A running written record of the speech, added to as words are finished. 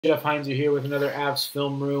Jeff Heinzer here with another Avs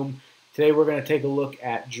Film Room. Today we're going to take a look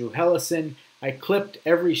at Drew Helleson. I clipped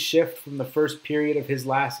every shift from the first period of his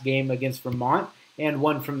last game against Vermont and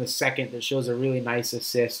one from the second that shows a really nice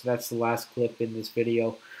assist. That's the last clip in this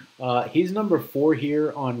video. He's number 4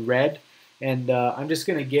 here on red, and I'm just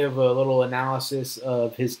going to give a little analysis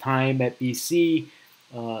of his time at BC,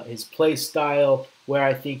 his play style, where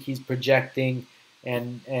I think he's projecting,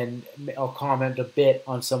 and I'll comment a bit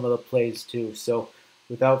on some of the plays too. So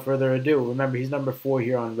without further ado, remember he's number 4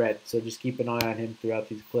 here on red, so just keep an eye on him throughout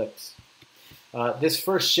these clips. This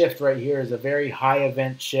first shift right here is a very high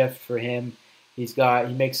event shift for him. He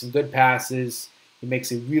makes some good passes. He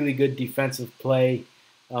makes a really good defensive play,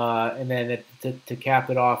 and then to cap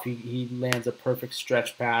it off, he lands a perfect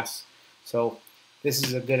stretch pass. So this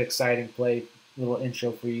is a good, exciting play. Little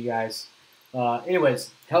intro for you guys.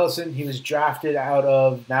 Anyways, Helleson, he was drafted out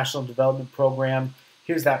of National Development Program.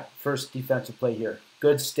 Here's that first defensive play here.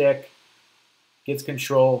 Good stick, gets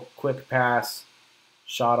control, quick pass,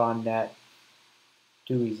 shot on net.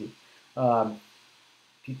 Too easy.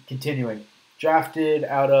 Continuing. Drafted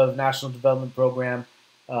out of National Development Program.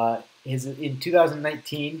 In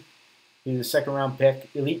 2019, he was a second-round pick.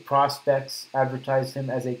 Elite Prospects advertised him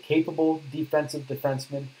as a capable defensive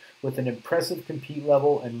defenseman with an impressive compete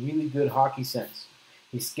level and really good hockey sense.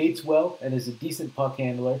 He skates well and is a decent puck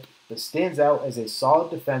handler, but stands out as a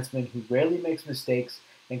solid defenseman who rarely makes mistakes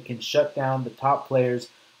and can shut down the top players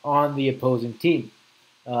on the opposing team.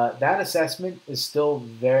 That assessment is still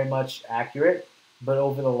very much accurate, but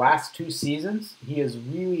over the last 2 seasons, he has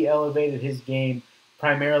really elevated his game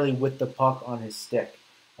primarily with the puck on his stick.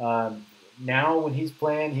 Now when he's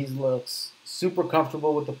playing, he looks super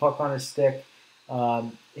comfortable with the puck on his stick.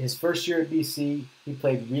 His first year at BC, he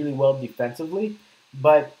played really well defensively,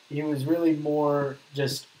 but he was really more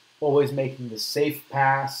just always making the safe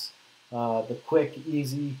pass, the quick,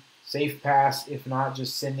 easy, safe pass, if not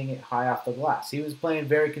just sending it high off the glass. He was playing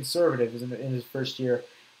very conservative in his first year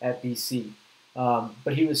at BC,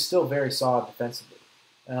 but he was still very solid defensively.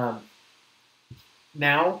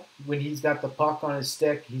 Now, when he's got the puck on his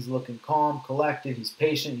stick, he's looking calm, collected, he's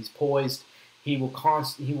patient, he's poised. He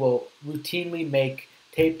will routinely make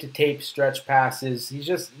tape-to-tape stretch passes.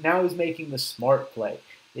 Now he's making the smart play.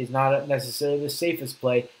 It's not necessarily the safest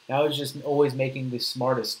play. Now he's just always making the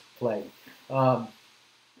smartest play. The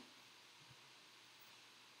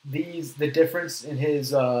difference in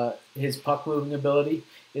his puck moving ability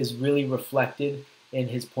is really reflected in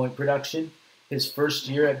his point production. His first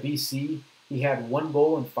year at BC, he had 1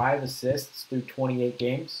 goal and 5 assists through 28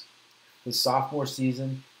 games. His sophomore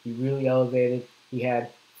season, he really elevated. He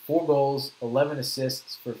had 4 goals, 11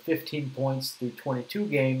 assists for 15 points through 22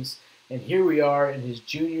 games. And here we are in his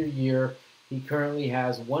junior year. He currently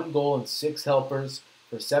has 1 goal and 6 helpers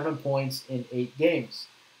for 7 points in 8 games.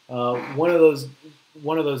 One of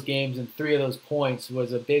those games and 3 of those points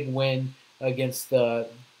was a big win against the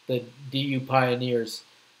DU Pioneers,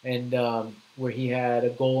 and where he had a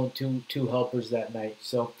goal and two helpers that night.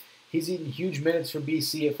 So he's eating huge minutes for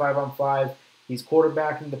BC at 5-on-5. He's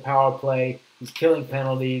quarterbacking the power play. He's killing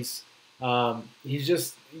penalties. He's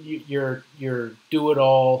just your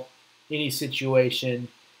do-it-all, any situation,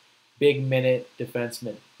 big minute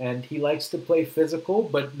defenseman. And he likes to play physical,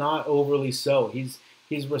 but not overly so. He's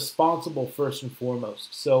responsible first and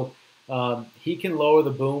foremost. So he can lower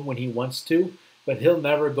the boom when he wants to, but he'll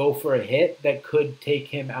never go for a hit that could take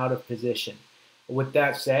him out of position. With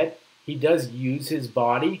that said, he does use his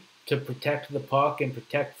body to protect the puck and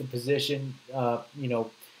protect the position,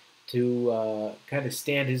 to kind of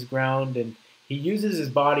stand his ground, and he uses his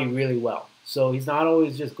body really well. So he's not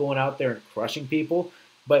always just going out there and crushing people,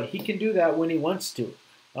 but he can do that when he wants to,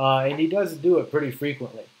 and he does do it pretty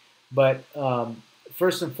frequently. But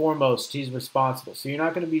first and foremost, he's responsible. So you're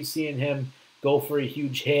not going to be seeing him go for a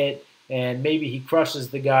huge hit, and maybe he crushes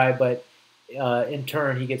the guy, but in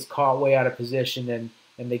turn he gets caught way out of position and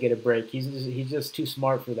they get a break. He's just too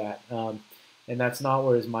smart for that, and that's not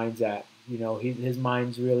where his mind's at. His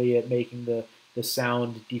mind's really at making the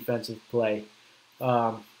sound defensive play,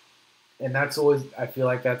 and that's always, I feel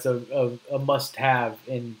like that's a must-have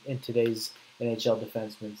in today's NHL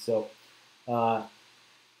defenseman. So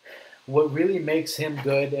what really makes him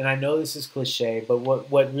good, and I know this is cliche, but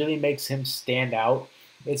what really makes him stand out,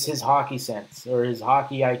 it's his hockey sense or his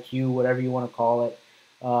hockey IQ, whatever you want to call it.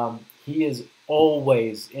 He is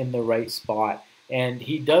always in the right spot, and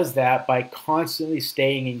he does that by constantly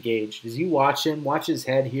staying engaged. As you watch him, watch his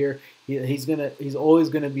head here. He's always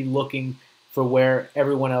gonna be looking for where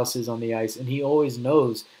everyone else is on the ice, and he always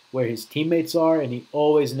knows where his teammates are, and he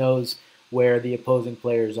always knows where the opposing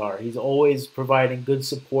players are. He's always providing good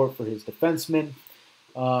support for his defensemen.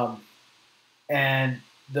 Um, and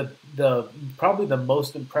the probably the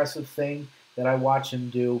most impressive thing that I watch him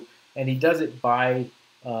do, and he does it by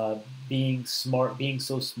uh, being smart, being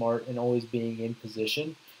so smart, and always being in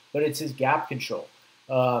position. But it's his gap control.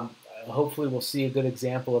 Hopefully, we'll see a good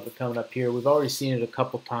example of it coming up here. We've already seen it a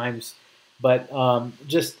couple times, but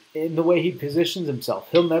just in the way he positions himself,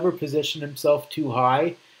 he'll never position himself too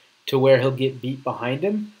high to where he'll get beat behind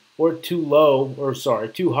him, or too low, or sorry,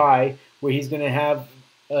 too high where he's going to have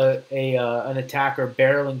an attacker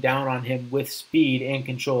barreling down on him with speed and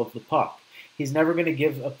control of the puck. He's never going to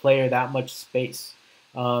give a player that much space.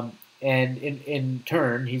 And in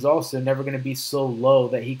turn, he's also never going to be so low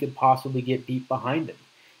that he could possibly get beat behind him.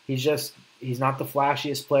 He's not the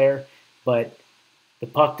flashiest player, but the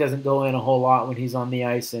puck doesn't go in a whole lot when he's on the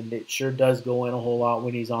ice, and it sure does go in a whole lot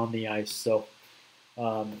when he's on the ice. So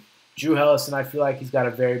Drew Helleson, I feel like he's got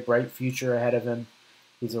a very bright future ahead of him.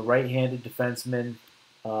 He's a right-handed defenseman.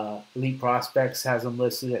 Elite Prospects has him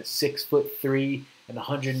listed at 6'3" and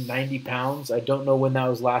 190 pounds. I don't know when that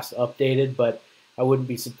was last updated, but I wouldn't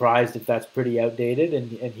be surprised if that's pretty outdated.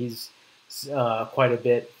 And he's quite a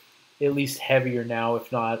bit, at least heavier now,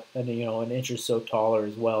 if not an inch or so taller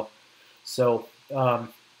as well. So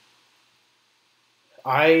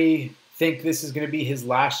I think this is going to be his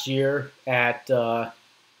last year at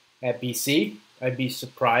BC. I'd be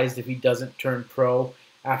surprised if he doesn't turn pro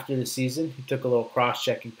after the season. He took a little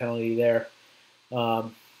cross-checking penalty there.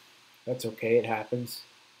 That's okay. It happens.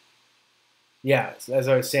 Yeah, as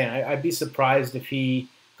I was saying, I'd be surprised if he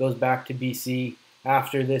goes back to BC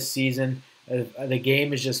after this season. The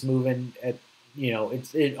game is just moving at,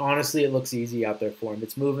 honestly, it looks easy out there for him.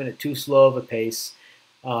 It's moving at too slow of a pace.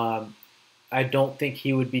 I don't think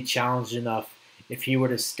he would be challenged enough if he were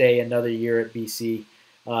to stay another year at BC.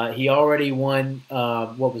 He already won,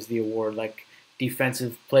 what was the award, like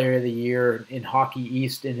Defensive Player of the Year in Hockey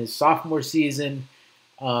East in his sophomore season.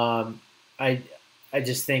 I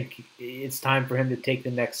just think it's time for him to take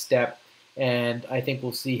the next step, and I think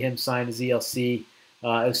we'll see him sign his ELC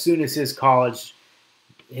as soon as his college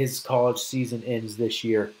season ends this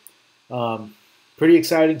year. Pretty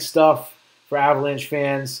exciting stuff for Avalanche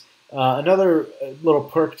fans. Another little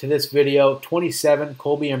perk to this video: 27,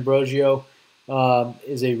 Colby Ambrosio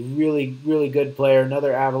is a really, really good player.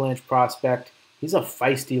 Another Avalanche prospect. He's a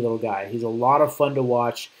feisty little guy. He's a lot of fun to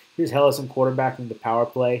watch. Here's Helleson quarterbacking the power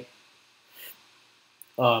play.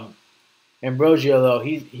 Ambrosio, though,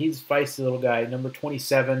 he's feisty little guy. Number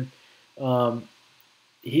 27.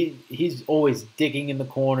 He's always digging in the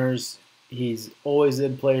corners. He's always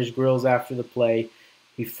in players' grills after the play.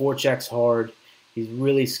 He forechecks hard. He's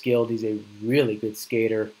really skilled. He's a really good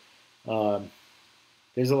skater.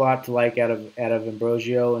 There's a lot to like out of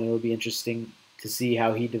Ambrosio, and it'll be interesting to see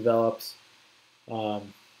how he develops.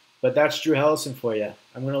 But that's Drew Helleson for you.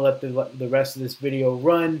 I'm going to let the rest of this video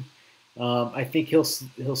run. I think he'll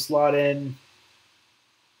slot in.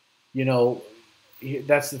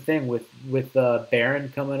 That's the thing with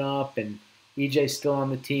Barron coming up and EJ still on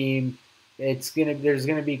the team. There's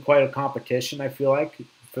gonna be quite a competition, I feel like,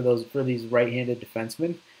 for these right-handed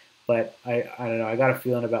defensemen. But I don't know. I got a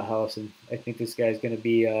feeling about Helleson. I think this guy's going to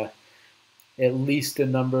be at least a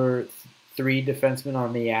number 3 defenseman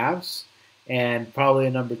on the Avs, and probably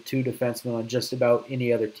a number 2 defenseman on just about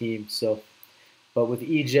any other team. So, but with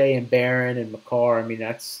EJ and Barron and Makar, I mean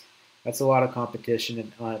that's a lot of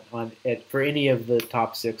competition for any of the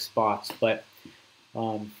top 6 spots. But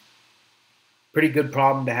pretty good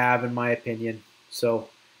problem to have, in my opinion. So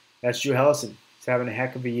that's Drew Helleson. He's having a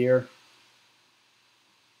heck of a year.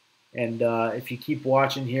 And if you keep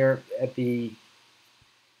watching here at the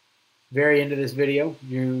very end of this video,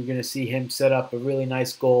 you're going to see him set up a really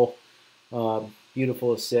nice goal.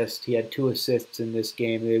 Beautiful assist. He had 2 assists in this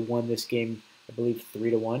game. They won this game, I believe,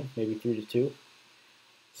 3-1, maybe 3-2.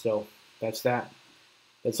 So that's that.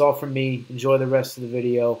 That's all from me. Enjoy the rest of the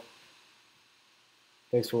video.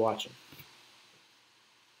 Thanks for watching.